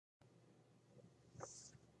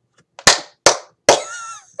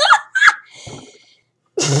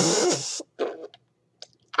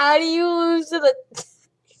How do you lose to the...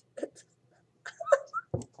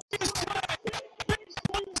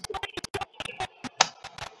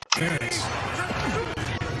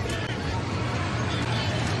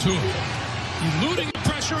 Tua eluding the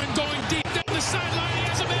pressure and going deep down the sideline. He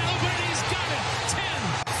has a man open and he's got it.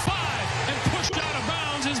 10-5 and pushed out of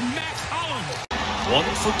bounds is Matt Holland.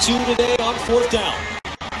 1 for 2 today on 4th down.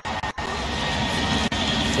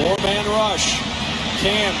 4-man rush.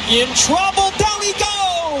 Cam in trouble. Down he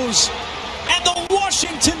goes. And the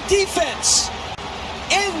Washington defense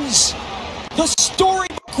ends the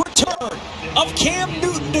storybook return of Cam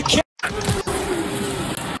Newton to Cam.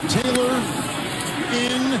 Taylor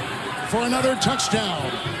in for another touchdown.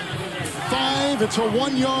 5, it's a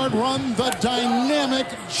 1-yard run. The dynamic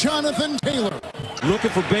Jonathan Taylor. Looking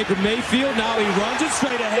for Baker Mayfield. Now he runs it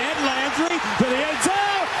straight ahead. Landry to the end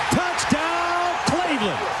zone. Touchdown,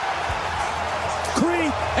 Cleveland.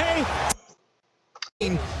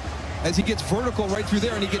 As he gets vertical right through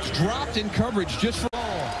there, and he gets dropped in coverage just for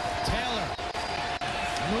Taylor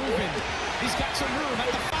moving. He's got some room at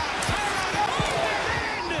the 5.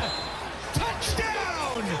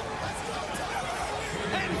 Touchdown!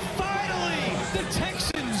 And finally, the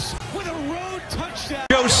Texans with a road touchdown.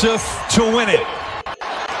 Joseph to win it.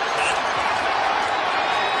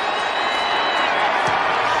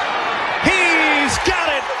 He's got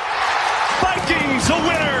it. Vikings a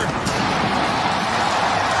winner.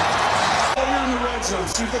 Zone.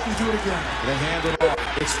 See if they can do it again. They hand it off.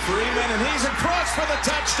 It's Freeman, and he's across for the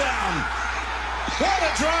touchdown. What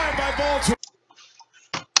a drive by Baltimore.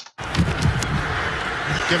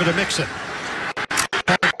 Give it to Mixon.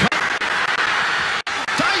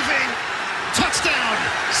 Diving. Touchdown.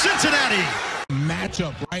 Cincinnati.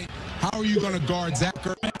 Matchup, right? How are you going to guard Zach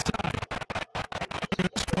Ertz?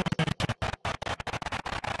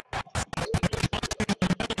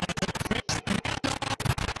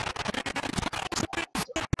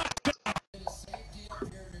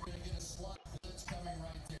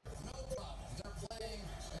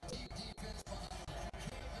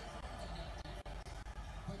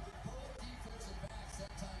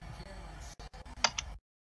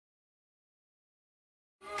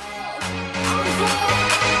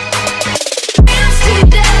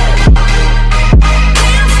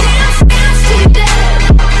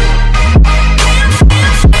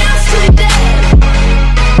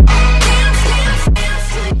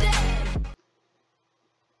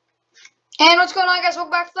 And what's going on, guys? Welcome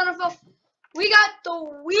back to Thunderful. We got the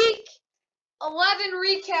Week 11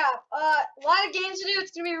 recap. A lot of games to do. It's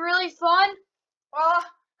going to be really fun.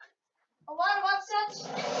 A lot of upsets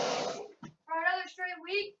for another straight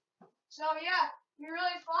week. So, yeah, it'll be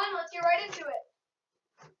really fun. Let's get right into it.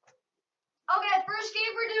 Okay, first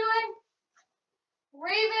game we're doing,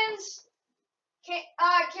 Ravens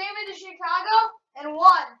came into Chicago and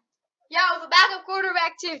won. Yeah, with a backup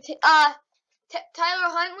quarterback, too. Tyler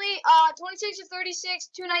Huntley, 26 of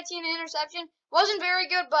 36, 219 interception. Wasn't very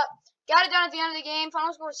good, but got it done at the end of the game.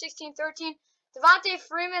 Final score was 16-13. Devontae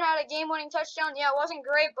Freeman had a game-winning touchdown. Yeah, it wasn't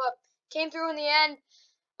great, but came through in the end.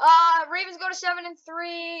 Ravens go to 7-3.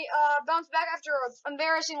 Bounced back after an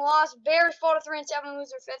embarrassing loss. Bears fall to 3-7, lose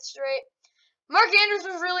their 5th straight. Mark Andrews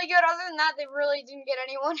was really good. Other than that, they really didn't get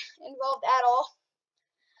anyone involved at all.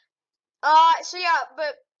 So yeah,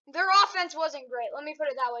 but their offense wasn't great. Let me put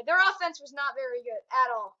it that way. Their offense was not very good at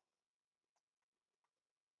all.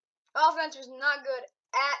 Offense was not good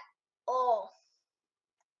at all.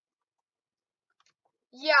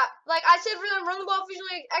 Yeah, like I said for them, run the ball,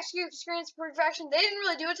 visually execute screens to perfection. They didn't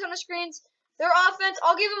really do a ton of screens. Their offense,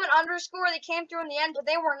 I'll give them an underscore. They came through in the end, but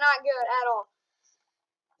they were not good at all.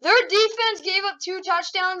 Their defense gave up 2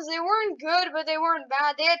 touchdowns. They weren't good, but they weren't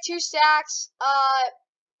bad. They had 2 sacks.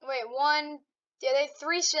 Yeah, they had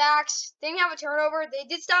 3 sacks. They didn't have a turnover. They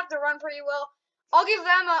did stop the run pretty well. I'll give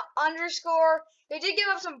them an underscore. They did give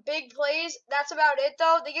up some big plays. That's about it,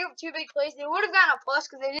 though. They gave up 2 big plays. They would have gotten a plus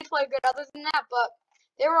because they did play good other than that, but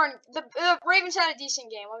they weren't. The Ravens had a decent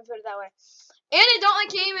game. Let me put it that way. Andy Dalton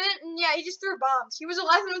came in, and yeah, he just threw bombs. He was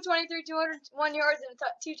 11 of 23, 201 yards, and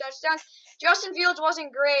 2 touchdowns. Justin Fields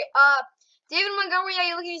wasn't great. David Montgomery, yeah,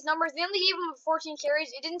 you look at these numbers. They only gave him 14 carries.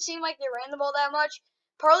 It didn't seem like they ran the ball that much.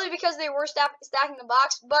 Partly because they were stacking the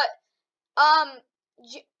box, but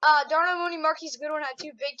Darnell Mooney, Marquise Goodwin had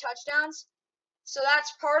 2 big touchdowns, so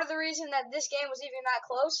that's part of the reason that this game was even that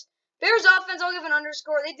close. Bears offense, I'll give an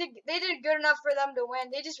underscore. They did good enough for them to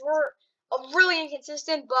win. They just were really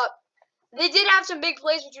inconsistent, but they did have some big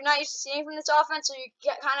plays which you're not used to seeing from this offense, so you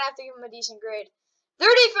kind of have to give them a decent grade.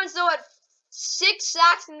 Their defense though had 6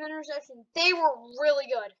 sacks and an interception. They were really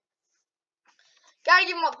good. Gotta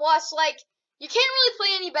give them a plus. Like, You can't really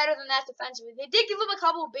play any better than that defensively. They did give up a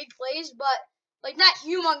couple of big plays, but like not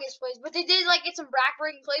humongous plays, but they did like get some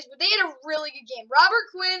back-breaking plays. But they had a really good game. Robert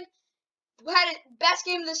Quinn had his best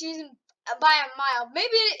game of the season by a mile,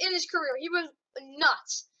 maybe in his career. He was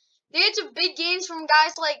nuts. They had some big games from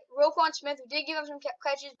guys like Roquan Smith, who did give up some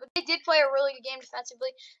catches, but they did play a really good game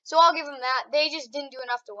defensively. So I'll give them that. They just didn't do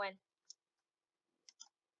enough to win.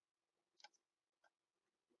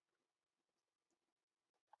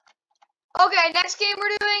 Okay, next game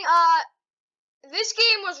we're doing. This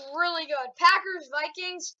game was really good.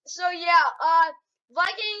 Packers-Vikings. So yeah,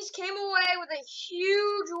 Vikings came away with a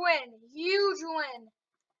huge win.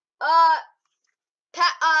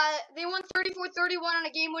 They won 34-31 on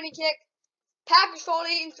a game-winning kick. Packers fall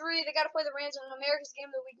 8-3. They got to play the Rams on America's Game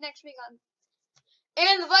of the Week next week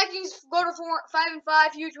and the Vikings go to 5-5.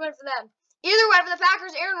 Huge win for them. Either way, for the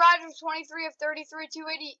Packers, Aaron Rodgers 23 of 33,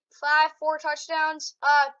 285, 4 touchdowns.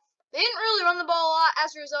 They didn't really run the ball a lot.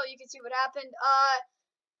 As a result, you can see what happened.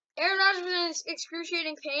 Aaron Rodgers was in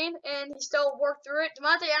excruciating pain, and he still worked through it.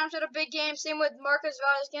 Devontae Adams had a big game. Same with Marcus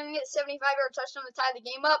Valdez, getting a 75-yard touchdown to tie the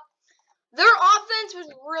game up. Their offense was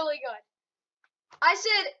really good. I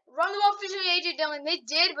said run the ball efficiently, A.J. Dillon. They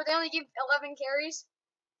did, but they only gave 11 carries.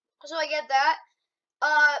 So I get that.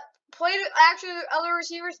 Played actually their other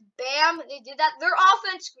receivers. Bam, they did that. Their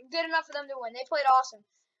offense did enough for them to win. They played awesome.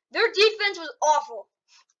 Their defense was awful.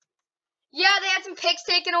 Yeah, they had some picks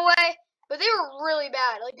taken away, but they were really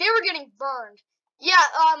bad. Like, they were getting burned. Yeah,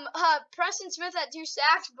 Preston Smith had 2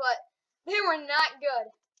 sacks, but they were not good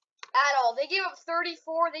at all. They gave up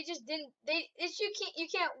 34. They just didn't. You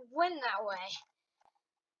can't win that way.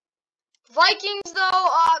 Vikings though,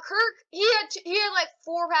 Kirk he had like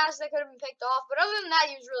 4 passes that could have been picked off, but other than that,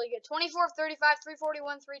 he was really good. 24 of 35,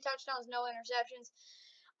 341, 3 touchdowns, no interceptions.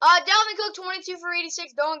 Dalvin Cook 22 for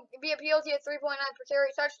 86, don't be a PLT at 3.9 per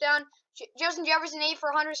carry touchdown. Justin Jefferson 8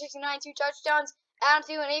 for 169, 2 touchdowns. Adam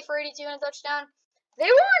Thielen 8 for 82 and a touchdown. They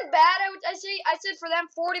weren't bad. I said for them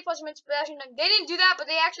 40 plus minutes possession. They didn't do that, but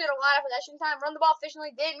they actually had a lot of possession time. Run the ball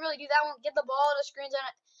efficiently. They didn't really do that one. Get the ball to screens on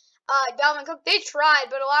it. Dalvin Cook, they tried,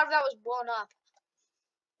 but a lot of that was blown up.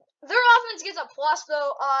 Their offense gets a plus,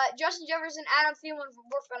 though. Justin Jefferson, Adam Thielen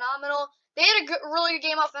were phenomenal. They had a really good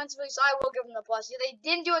game offensively, so I will give them the plus. Yeah, they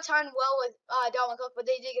didn't do a ton well with Dalvin Cook, but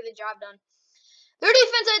they did get the job done. Their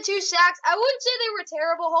defense had 2 sacks. I wouldn't say they were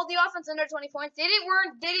terrible. Hold the offense under 20 points. They didn't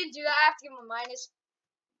do that. I have to give them a minus.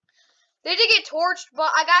 They did get torched,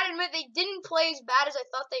 but I gotta admit they didn't play as bad as I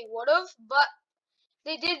thought they would have. But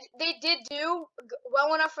they did do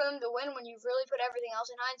well enough for them to win when you really put everything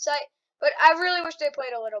else in hindsight. But I really wish they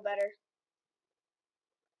played a little better.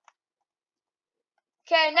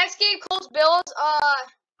 Okay, next game, Colts-Bills.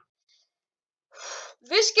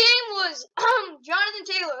 This game was Jonathan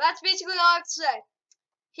Taylor. That's basically all I have to say.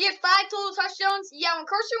 He had 5 total touchdowns. Yeah, when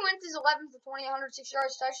Carson Wentz is 11 for 20, 106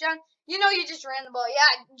 yards touchdown, you know you just ran the ball.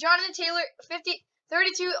 Yeah, Jonathan Taylor,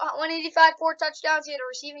 32, 185, 4 touchdowns. He had a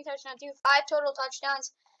receiving touchdown too, 5 total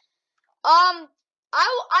touchdowns. I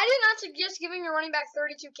did not suggest giving your running back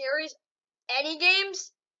 32 carries any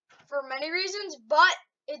games for many reasons, but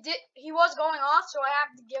he was going off, so I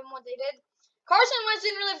have to give him what they did. Carson Wentz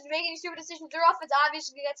didn't really have to make any stupid decisions. Their offense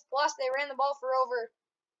obviously gets a plus. They ran the ball for over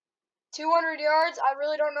 200 yards. I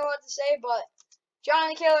really don't know what to say, but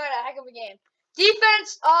Jonathan Taylor had a heck of a game.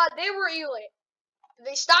 Defense, they were elite.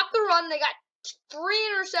 They stopped the run. They got 3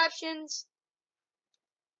 interceptions.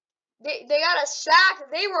 They got a sack.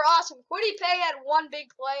 They were awesome. Kwity Paye had 1 big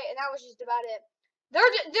play, and that was just about it. Their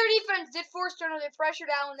defense did force turnovers. They pressured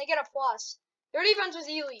Allen. They get a plus. Their defense was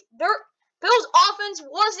elite. Their Bills' offense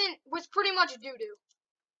was pretty much doo-doo.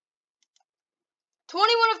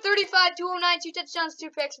 21 of 35, 209, 2 touchdowns, 2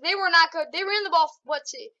 picks. They were not good. They ran the ball, let's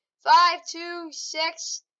see, 5, 2,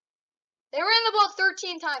 6. They ran the ball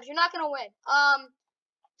 13 times. You're not going to win.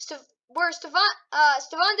 Whereas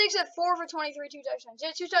Stephon Diggs had 4 for 23, 2 touchdowns. He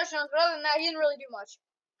had 2 touchdowns, but other than that, he didn't really do much.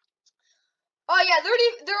 Oh, yeah,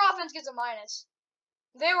 their offense gets a minus.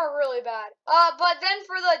 They were really bad. But then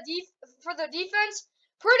for the defense,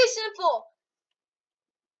 pretty simple.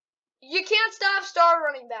 You can't stop star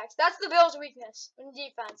running backs. That's the Bills' weakness in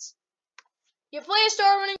defense. You play a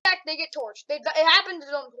star running back, they get torched. It happened to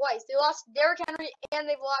them twice. They lost to Derrick Henry, and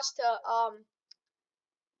they've lost to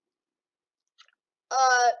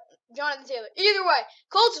Jonathan Taylor. Either way,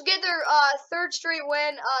 Colts get their 3rd straight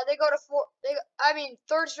win. They go to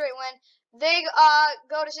 3rd straight win. They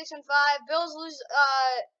go to 6-5. Bills lose.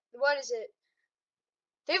 What is it?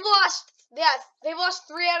 They've lost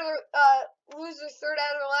 3 out of their lose their 3rd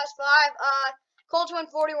out of their last 5. Colts win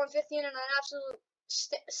 41-15 in an absolute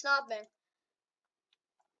stomping.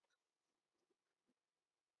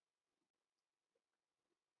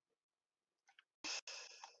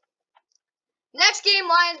 Next game,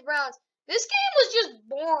 Lions-Browns. This game was just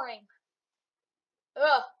boring.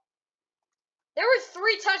 Ugh. There were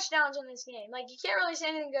 3 touchdowns in this game. Like, you can't really say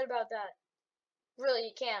anything good about that. Really,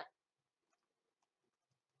 you can't.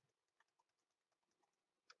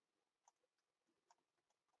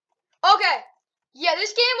 Okay. Yeah,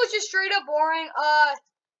 this game was just straight up boring.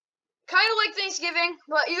 Kind of like Thanksgiving,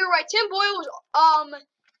 but either way, Tim Boyle was,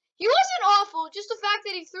 he wasn't awful. Just the fact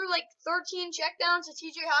that he threw like 13 checkdowns to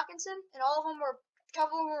TJ Hawkinson, and a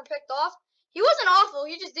couple of them were picked off. He wasn't awful.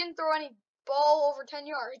 He just didn't throw any ball over 10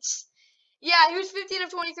 yards. Yeah, he was 15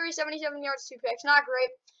 of 23, 77 yards, 2 picks. Not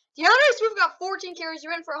great. DeAndre Swift got 14 carries.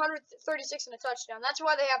 He ran for 136 and a touchdown. That's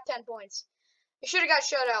why they have 10 points. They should have got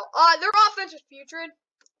shut out. Their offense was putrid,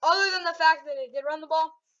 other than the fact that they did run the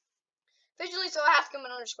ball. Visually, so I have to give them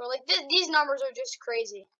an underscore. Like, these numbers are just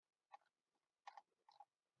crazy.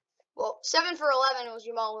 Well, 7 for 11 was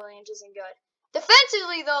Jamal Williams, isn't good.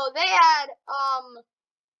 Defensively, though, they had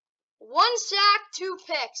 1 sack, 2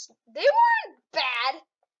 picks. They weren't bad.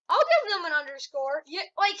 I'll give them an underscore. Yeah,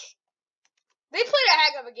 like, they played a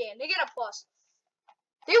heck of a game. They get a plus.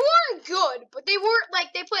 They weren't good, but they weren't, like,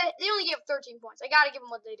 they only gave 13 points. I gotta give them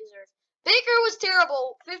what they deserve. Baker was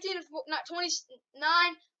terrible. 15 of 29,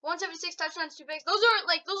 176 touchdowns, 2 picks. Those look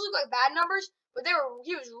like bad numbers, but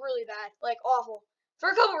he was really bad. Like, awful. For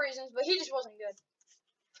a couple reasons, but he just wasn't good.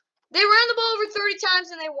 They ran the ball over 30 times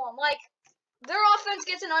and they won. Like, their offense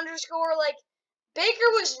gets an underscore. Like, Baker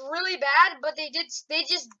was really bad, but they just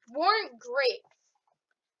weren't great.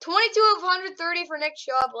 22 of 130 for Nick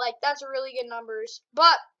Chubb. Like, that's really good numbers.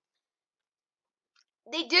 But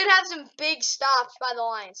they did have some big stops by the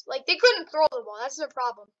Lions. Like, they couldn't throw the ball. That's their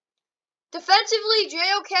problem. Defensively,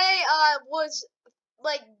 JOK was,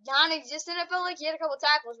 like, non-existent. It felt like he had a couple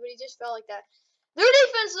tackles, but he just felt like that. Their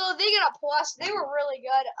defense, though, they get a plus. They were really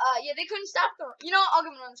good. Yeah, they couldn't stop the run. You know, I'll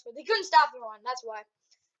give them an underscore. They couldn't stop the run. That's why.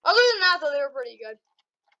 Other than that, though, they were pretty good.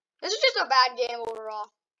 This was just a bad game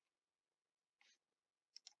overall.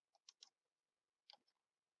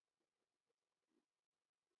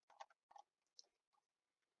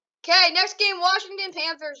 Okay, next game, Washington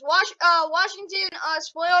Panthers. Washington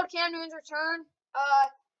spoiled Cam Newton's return.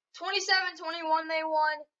 27-21 they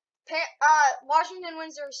won. Washington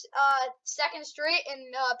wins their second straight,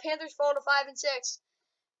 and Panthers fall to 5-6.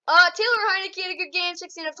 Taylor Heineke had a good game,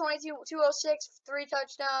 16 of 22, 206, 3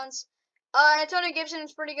 touchdowns. Antonio Gibson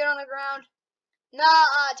is pretty good on the ground.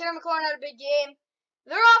 Terry McLaurin had a big game.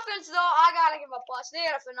 Their offense, though, I gotta give a plus. They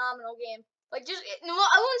had a phenomenal game. Like,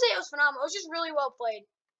 I wouldn't say it was phenomenal. It was just really well played.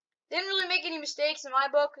 They didn't really make any mistakes in my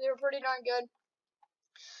book. They were pretty darn good.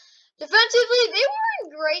 Defensively, they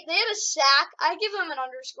weren't great. They had a sack. I give them an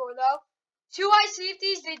underscore, though. 2 high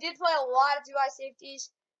safeties. They did play a lot of 2 high safeties.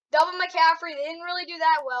 Double McCaffrey. They didn't really do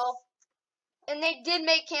that well. And they did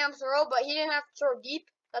make Cam throw, but he didn't have to throw deep.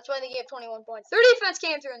 That's why they gave 21 points. Their defense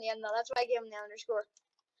came through in the end, though. That's why I gave them the underscore.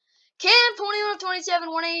 Cam, 21 of 27,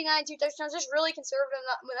 189, 2 touchdowns. Just really conservative,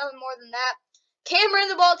 nothing more than that. Cam ran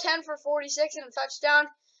the ball 10 for 46 and a touchdown.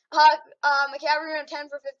 McCaffrey ran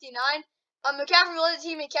 10 for 59. McCaffrey led the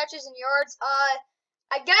team in catches and yards.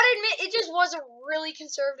 I gotta admit, it just was a really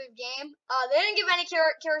conservative game. They didn't give any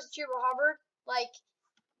carries to Chuba Hubbard. Like,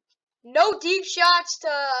 no deep shots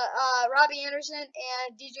to Robbie Anderson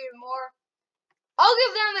and DJ Moore. I'll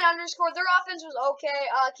give them an underscore. Their offense was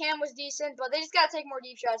okay. Cam was decent, but they just gotta take more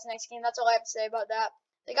deep shots next game. That's all I have to say about that.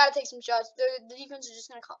 They gotta take some shots. The defense is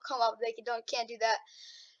just gonna come up. They can't do that.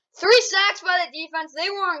 3 sacks by the defense.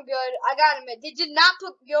 They weren't good. I gotta admit, they did not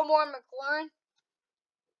put Gilmore and McLaurin.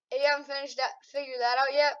 If you haven't figured that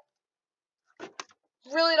out yet,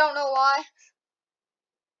 really don't know why.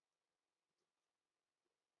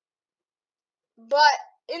 But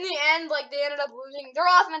in the end, like, they ended up losing. Their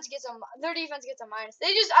defense gets a minus.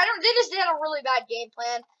 They just had a really bad game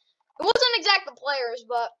plan. It wasn't exactly the players,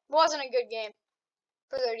 but it wasn't a good game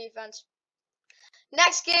for their defense.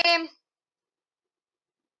 Next game.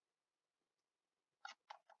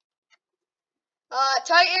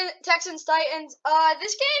 Texans-Titans.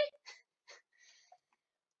 This game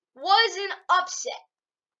was an upset.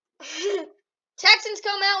 Texans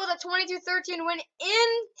come out with a 22-13 win in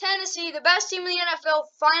Tennessee. The best team in the NFL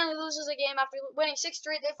finally loses a game after winning 6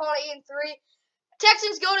 straight. They fall to 8-3.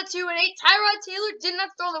 Texans go to 2-8. Tyrod Taylor did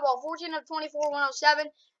not throw the ball. 14 of 24,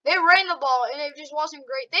 107. They ran the ball, and it just wasn't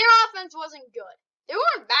great. Their offense wasn't good. They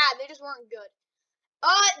weren't bad. They just weren't good.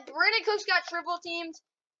 Brandon Cooks got triple teamed.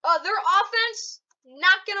 Their offense,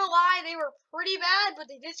 not gonna lie, they were pretty bad, but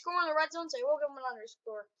they did score in the red zone, so I will give them an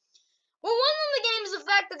underscore. What won them the game is the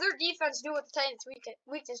fact that their defense knew what the Titans'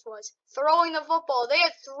 weakness was. Throwing the football. They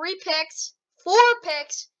had 3 picks, 4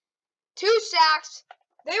 picks, 2 sacks,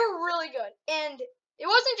 They were really good. And it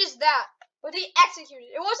wasn't just that, but they executed.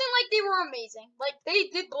 It wasn't like they were amazing. Like, they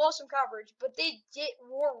did blow some coverage, but they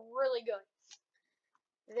were really good.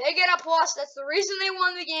 They get a plus. That's the reason they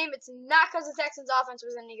won the game. It's not because the Texans' offense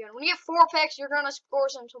was any good. When you get 4 picks, you're going to score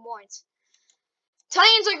some points.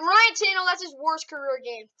 Titans, like Ryan Tannehill, that's his worst career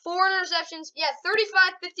game. 4 interceptions. Yeah,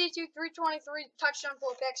 35, 52, 323, touchdown,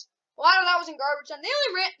 4 picks. A lot of that was in garbage time. They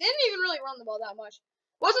didn't even really run the ball that much.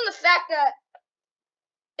 It wasn't the fact that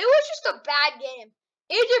it was just a bad game.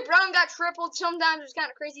 A.J. Brown got tripled sometimes. It was kind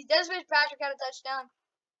of crazy. Desmond Patrick had a touchdown.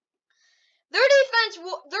 Their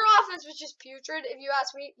offense was just putrid, if you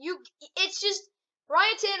ask me. It's just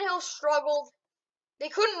Ryan Tannehill struggled. They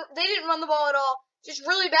didn't run the ball at all. Just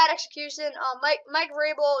really bad execution. Mike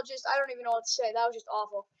Vrabel, I don't even know what to say. That was just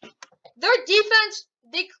awful. Their defense,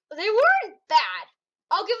 they weren't bad.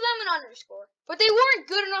 I'll give them an underscore, but they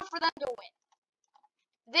weren't good enough for them to win.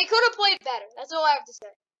 They could have played better. That's all I have to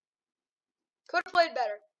say. Could have played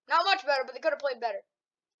better. Not much better, but they could have played better.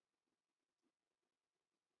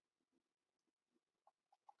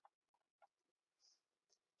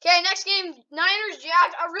 Okay, next game,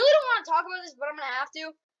 Niners-Jags. I really don't want to talk about this, but I'm going to have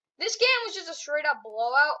to. This game was just a straight-up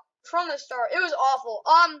blowout from the start. It was awful.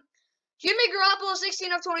 Jimmy Garoppolo,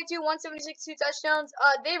 16 of 22, 176, 2 touchdowns.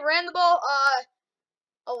 They ran the ball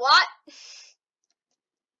a lot.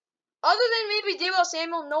 Other than maybe Deebo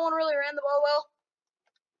Samuel, no one really ran the ball well.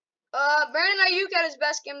 Brandon Ayuk had his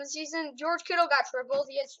best game of the season. George Kittle got tripled.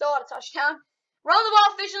 He still had a touchdown. Run the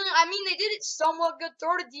ball efficiently. I mean, they did it somewhat good.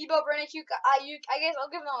 Throw to Deebo, Brandon Ayuk. I guess I'll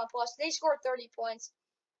give them a plus. They scored 30 points.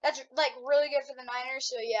 That's, like, really good for the Niners,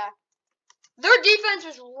 so yeah. Their defense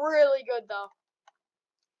was really good, though.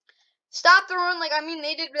 Stop the run. Like, I mean,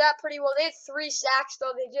 they did that pretty well. They had 3 sacks,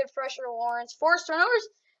 though. They did pressure Lawrence. 4 turnovers.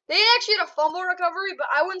 They actually had a fumble recovery, but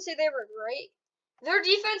I wouldn't say they were great. Their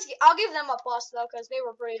defense, I'll give them a plus, though, because they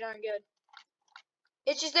were pretty darn good.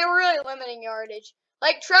 It's just they were really limiting yardage.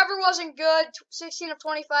 Like, Trevor wasn't good. 16 of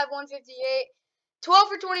 25, 158.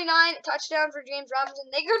 12 for 29, touchdown for James Robinson.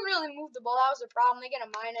 They couldn't really move the ball. That was the problem. They get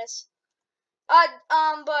a minus. But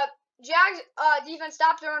Jags defense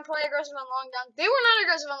stopped their run, play aggressive on long down. They were not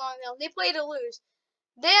aggressive on long down. They played to lose.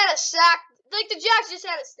 They had a sack. Like, the Jags just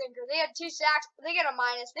had a stinker. They had 2 sacks. They get a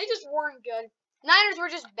minus. They just weren't good. Niners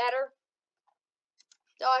were just better.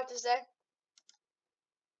 That's all I have to say.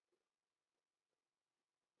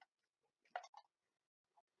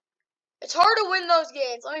 It's hard to win those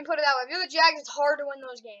games. Let me put it that way. If you're the Jags, it's hard to win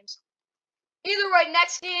those games. Either way,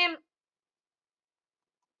 next game,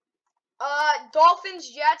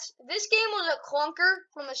 Dolphins-Jets. This game was a clunker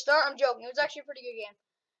from the start. I'm joking. It was actually a pretty good game.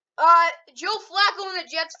 Joe Flacco and the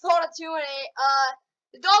Jets fought at 2-8.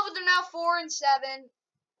 The Dolphins are now 4-7.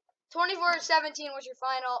 24-17 was your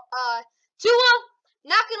final. Tua,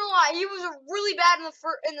 not gonna lie, he was really bad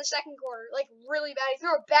in the second quarter. Like, really bad. He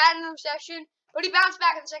threw a bad interception. But he bounced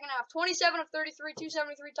back in the second half. 27 of 33,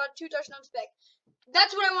 273, 2 touchdowns back.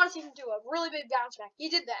 That's what I want to see him do. A really big bounce back. He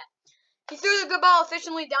did that. He threw the good ball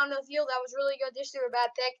efficiently down to the field. That was really good. Just threw a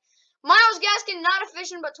bad pick. Myles Gaskin, not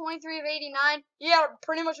efficient, but 23 of 89. He had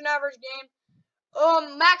pretty much an average game.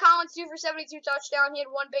 Matt Collins, 2 for 72 touchdown. He had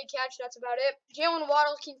 1 big catch. That's about it. Jalen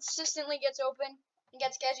Waddle consistently gets open and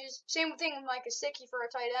gets catches. Same thing with Mike Gesicki for a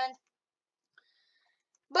tight end.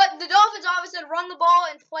 But the Dolphins obviously run the ball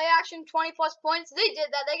and play action, 20-plus points. They did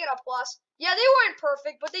that. They get a plus. Yeah, they weren't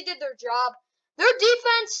perfect, but they did their job. Their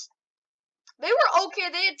defense, they were okay.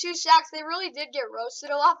 They had 2 sacks. They really did get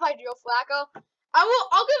roasted a lot by Joe Flacco.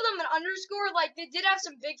 I'll give them an underscore. Like, they did have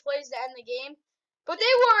some big plays to end the game, but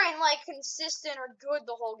they weren't, like, consistent or good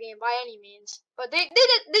the whole game by any means. But they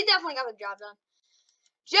definitely got the job done.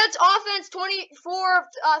 Jets offense, 24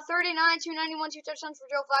 of 39, 291, 2 touchdowns for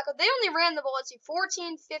Joe Flacco. They only ran the ball, let's see,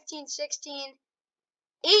 14, 15, 16,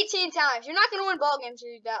 18 times. You're not going to win ball games if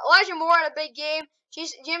you do that. Elijah Moore had a big game.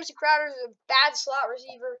 Jamison Crowder is a bad slot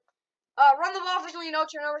receiver. Run the ball efficiently, no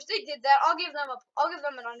turnovers. They did that. I'll give them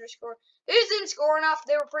an underscore. They just didn't score enough.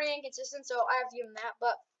 They were pretty inconsistent, so I have to give them that.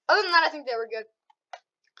 But other than that, I think they were good.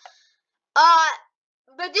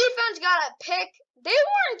 The defense got a pick. They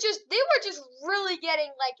were just really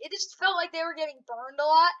getting, like, it just felt like they were getting burned a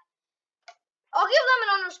lot. I'll give them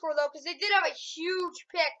an underscore, though, because they did have a huge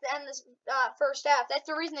pick to end this first half. That's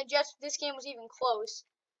the reason this game was even close.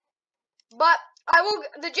 But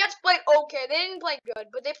the Jets played okay. They didn't play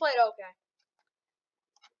good, but they played okay.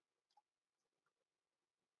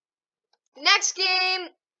 Next game,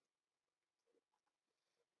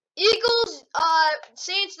 Eagles,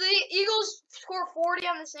 Saints. The Eagles score 40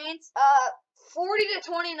 on the Saints. 40-29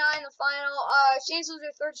 the final. Saints lose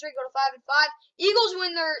their 3rd straight, go to 5-5. Eagles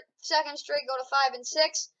win their 2nd straight, go to 5-6.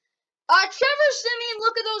 Trevor Siemian,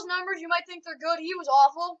 look at those numbers. You might think they're good. He was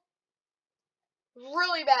awful.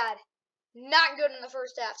 Really bad. Not good in the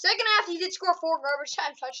first half. Second half, he did score 4 garbage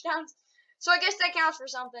time touchdowns. So I guess that counts for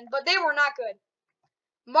something. But they were not good.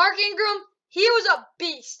 Mark Ingram, he was a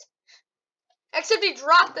beast. Except he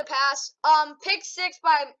dropped the pass. Pick 6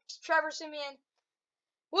 by Trevor Siemian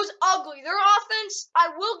was ugly. Their offense, I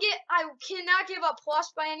cannot give a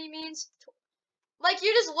plus by any means. Like,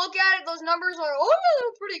 you just look at it, those numbers are, oh,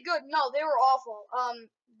 they're pretty good. No, they were awful.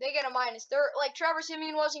 They get a minus. Like, Trevor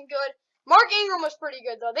Siemian wasn't good. Mark Ingram was pretty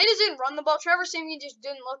good, though. They just didn't run the ball. Trevor Siemian just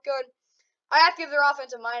didn't look good. I have to give their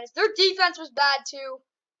offense a minus. Their defense was bad, too.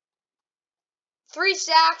 3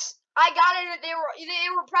 sacks. I got it. They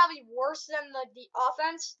were probably worse than the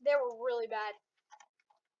offense. They were really bad.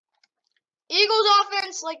 Eagles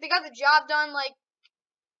offense, like, they got the job done. Like,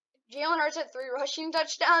 Jalen Hurts had 3 rushing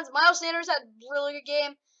touchdowns. Miles Sanders had a really good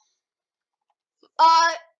game.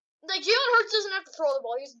 Like, Jalen Hurts doesn't have to throw the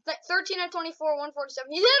ball. He's 13 of 24,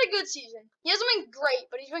 147. He's had a good season. He hasn't been great,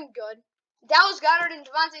 but he's been good. Dallas Goedert and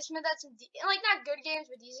Devontae Smith had some, not good games,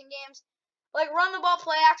 but decent games. Like, run the ball,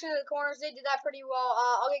 play action to the corners. They did that pretty well.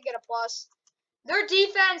 I'll get a plus. Their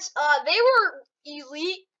defense, they were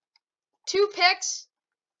elite. 2 picks.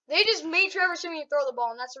 They just made Trevor Siemian throw the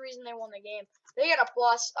ball, and that's the reason they won the game. They get a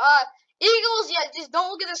plus. Eagles, yeah, just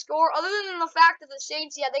don't look at the score. Other than the fact that the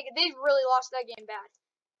Saints, yeah, they really lost that game bad.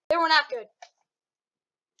 They were not good.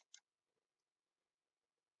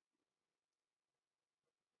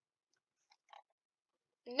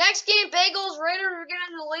 Next game, Bengals, Raiders are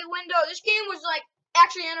getting in the late window. This game was, like,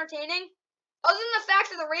 actually entertaining. Other than the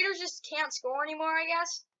fact that the Raiders just can't score anymore, I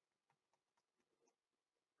guess.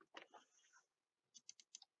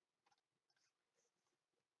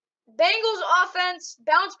 Bengals offense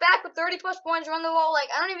bounced back with 30-plus points, run the ball. Like,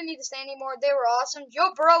 I don't even need to say anymore. They were awesome.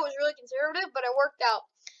 Joe Burrow was really conservative, but it worked out.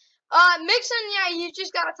 Mixon, yeah, he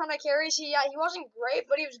just got a ton of carries. He wasn't great,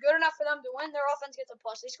 but he was good enough for them to win. Their offense gets a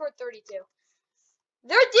plus. They scored 32.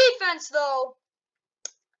 Their defense, though,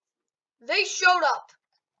 they showed up.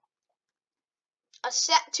 2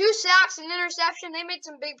 sacks, an interception. They made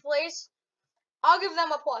some big plays. I'll give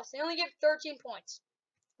them a plus. They only give 13 points.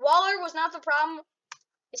 Waller was not the problem.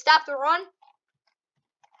 He stopped the run.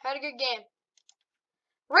 Had a good game.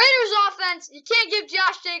 Raiders offense, you can't give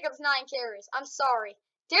Josh Jacobs 9 carries. I'm sorry.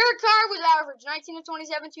 Derek Carr was average, 19 of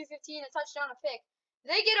 27, 215, a touchdown, a pick.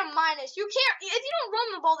 They get a minus. You can't, if you don't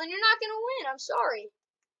run the ball, then you're not going to win. I'm sorry.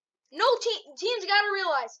 No team's got to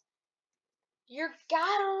realize, you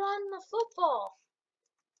got to run the football.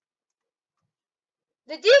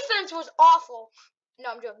 The defense was awful.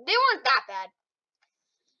 No, I'm joking. They weren't that bad.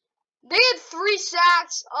 They had 3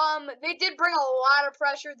 sacks. They did bring a lot of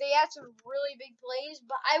pressure. They had some really big plays,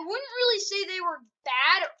 but I wouldn't really say they were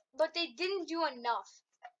bad, but they didn't do enough.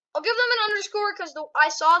 I'll give them an underscore because I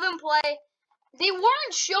saw them play. They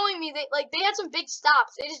weren't showing me they had some big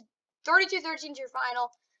stops. They just 32-13 to your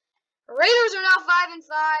final. Raiders are now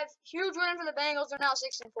 5-5. Huge win for the Bengals. They're now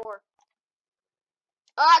 6-4.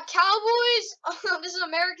 Cowboys. This is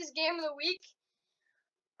America's game of the week.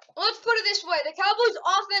 Let's put it this way. The Cowboys'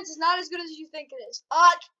 offense is not as good as you think it is.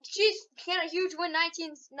 Chiefs get a huge win,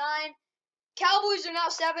 19-9. Cowboys are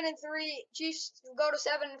now 7-3. Chiefs go to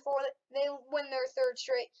 7-4. They win their 4th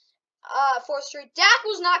straight. Dak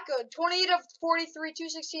was not good. 28 of 43,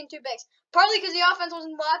 216, 2 picks. Partly because the offense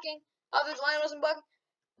wasn't blocking. Offensive line wasn't blocking.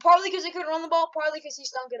 Partly because they couldn't run the ball. Partly because he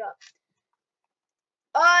stunk it up.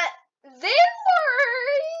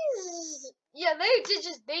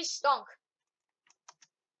 They stunk.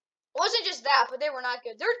 It wasn't just that, but they were not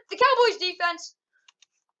good. The Cowboys' defense,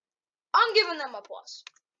 I'm giving them a plus.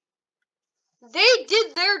 They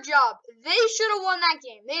did their job. They should have won that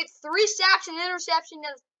game. They had 3 sacks and interception,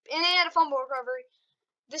 and they had a fumble recovery.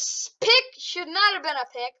 This pick should not have been a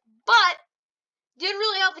pick, but did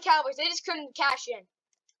really help the Cowboys. They just couldn't cash in.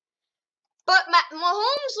 But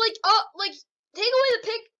Mahomes, take away the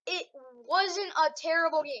pick, it wasn't a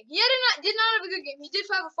terrible game. He did not have a good game. He did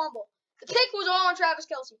have a fumble. The pick was all on Travis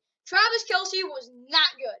Kelce. Travis Kelce was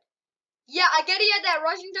not good. Yeah, I get he had that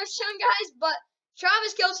rushing touchdown, guys, but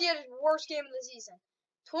Travis Kelce had his worst game of the season.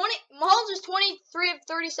 Mahomes was 23 of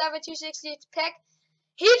 37, 260 pick.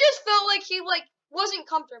 He just felt like he wasn't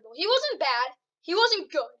comfortable. He wasn't bad. He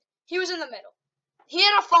wasn't good. He was in the middle. He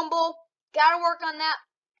had a fumble. Got to work on that.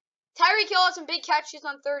 Tyreek Hill had some big catches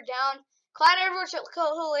on 3rd down. Clyde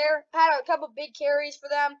Edwards-Helaire had a couple big carries for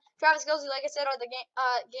them. Travis Kelce, like I said, had the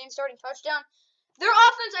game-starting touchdown. Their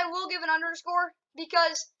offense, I will give an underscore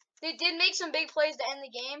because they did make some big plays to end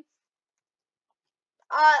the game.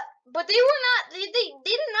 But they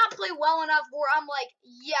did not play well enough where I'm like,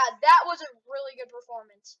 yeah, that was a really good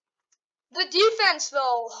performance. The defense,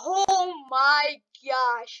 though, oh my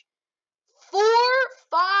gosh. 5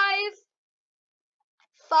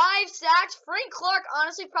 sacks. Frank Clark,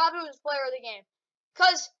 honestly, probably was player of the game.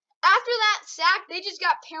 Because after that sack, they just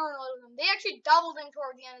got paranoid with him. They actually doubled him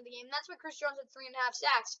toward the end of the game. That's why Chris Jones had 3.5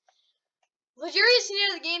 sacks. Legarius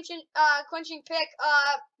needed the game-clinching pick.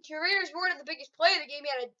 Curator's Ward had the biggest play of the game.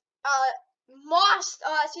 He had a mossed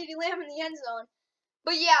CeeDee Lamb in the end zone.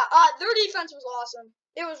 But yeah, their defense was awesome.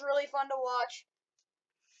 It was really fun to watch.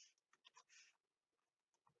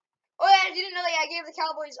 Oh yeah, I didn't know that. I gave the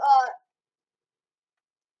Cowboys.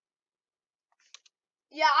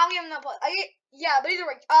 Yeah, I'll give them that play. Yeah, but either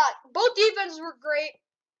way, both defenses were great.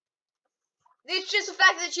 It's just the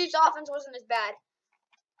fact that the Chiefs' offense wasn't as bad.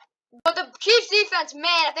 But the Chiefs' defense,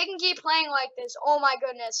 man, if they can keep playing like this, oh my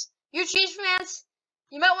goodness. You Chiefs fans,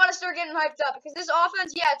 you might want to start getting hyped up because this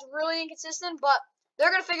offense, yeah, it's really inconsistent, but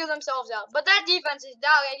they're gonna figure themselves out. But that defense was,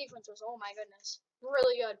 oh my goodness,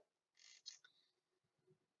 really good.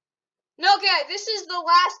 Okay, this is the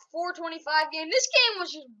last 4:25 game. This game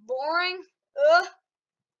was just boring.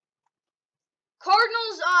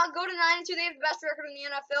 Cardinals go to 9-2. They have the best record in the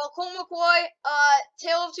NFL. Colt McCoy,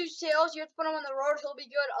 tale of two tales. You have to put him on the road. He'll be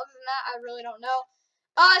good. Other than that, I really don't know.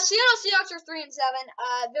 Seattle Seahawks are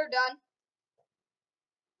 3-7. They're done.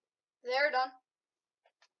 They're done.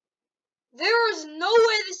 There is no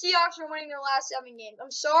way the Seahawks are winning their last 7 games. I'm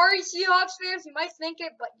sorry, Seahawks fans. You might think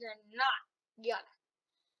it, but you're not gonna.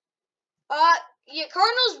 Yeah,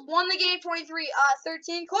 Cardinals won the game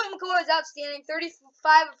 23-13. Colt McCoy is outstanding.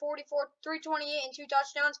 35 of 44, 328, and 2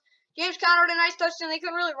 touchdowns. James Conner had a nice touchdown. They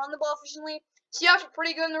couldn't really run the ball efficiently. Seahawks were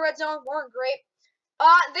pretty good in the red zone. Weren't great.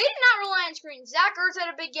 They did not rely on screens. Zach Ertz had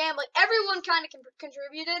a big game. Like, everyone kind of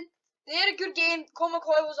contributed. They had a good game. Colt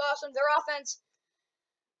McCoy was awesome. Their offense,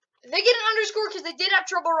 they get an underscore because they did have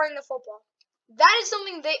trouble running the football. That is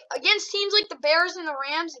something against teams like the Bears and the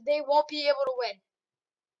Rams, they won't be able to win.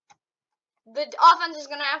 The offense is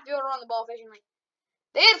going to have to be able to run the ball efficiently.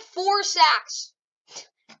 They had 4 sacks.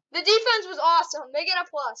 The defense was awesome. They get a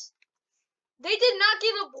plus. They did not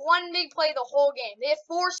give up one big play the whole game. They had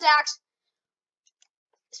 4 sacks.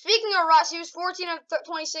 Speaking of Russ, he was 14 of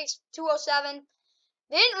 26, 207.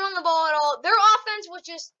 They didn't run the ball at all. Their offense was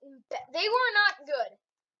just, they were not good.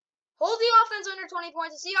 Hold the offense under 20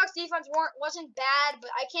 points. The Seahawks defense wasn't bad, but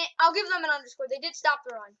I'll give them an underscore. They did stop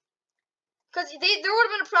the run. Because there would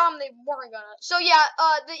have been a problem they weren't gonna. So yeah,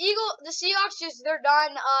 the Seahawks they're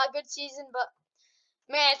done. Good season, but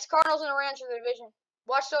man, it's Cardinals and the Rams for the division.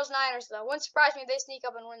 Watch those Niners though. Wouldn't surprise me if they sneak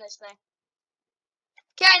up and win this thing.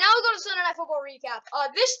 Okay, now we go to Sunday Night Football recap.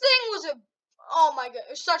 This thing was oh my god,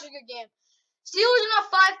 it was such a good game. Steelers are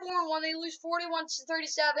now 5-4-1. They lose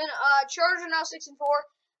 41-37. Chargers are now 6-4.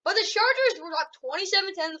 But the Chargers were up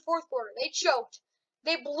 27-10 in the fourth quarter. They choked.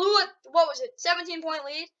 They blew a 17-point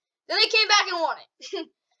lead. Then they came back and won it.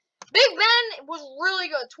 Big Ben was really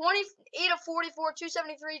good. 28 of 44,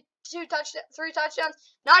 273, 3 touchdowns.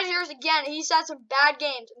 Najee Harris again. He's had some bad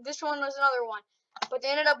games. This one was another one. But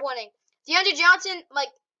they ended up winning. DeAndre Johnson,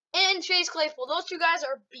 and Chase Claypool. Those 2 guys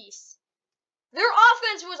are beasts. Their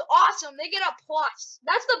offense was awesome. They get a plus.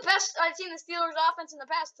 That's the best I've seen the Steelers' offense in the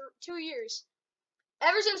past 2 years.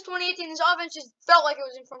 Ever since 2018, this offense just felt like it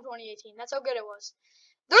was from 2018. That's how good it was.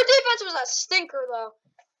 Their defense was a stinker, though.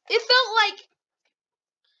 It felt like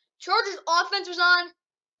Chargers' offense was on,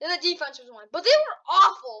 then the defense was on. But they were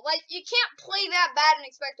awful. Like, you can't play that bad and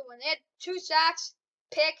expect to win. They had 2 sacks,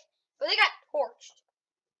 pick, but they got torched.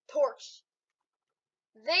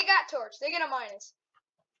 They got torched. They get a minus.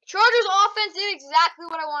 Chargers' offense did exactly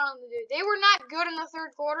what I wanted them to do. They were not good in the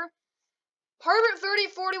third quarter. Herbert 30,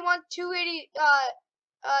 41, 280,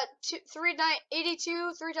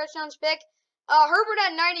 382, 3 touchdowns pick. Herbert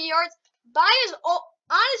had 90 yards.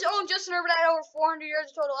 On his own, Justin Herbert had over 400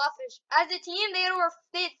 yards of total offense. As a team, they had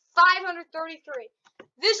 533.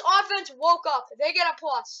 This offense woke up. They get a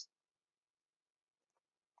plus.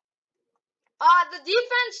 The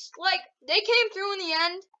defense, they came through in the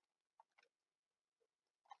end.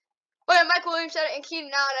 Oh yeah, Mike Williams had it, and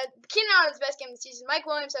Keenan Allen had his best game of the season. Mike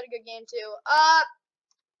Williams had a good game too.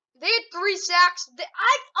 They had 3 sacks.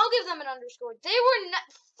 I'll give them an underscore. They were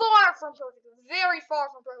far from perfect. Very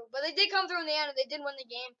far from perfect. But they did come through in the end, and they did win the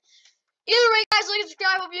game. Either way, guys, like and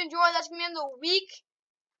subscribe. Hope you enjoy. That's going to be in the week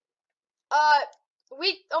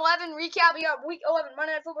 11 recap. We got week 11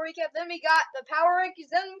 Monday Night Football recap. Then we got the power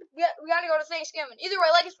rankings. Then we got to go to Thanksgiving. Either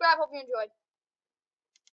way, like and subscribe. Hope you enjoyed.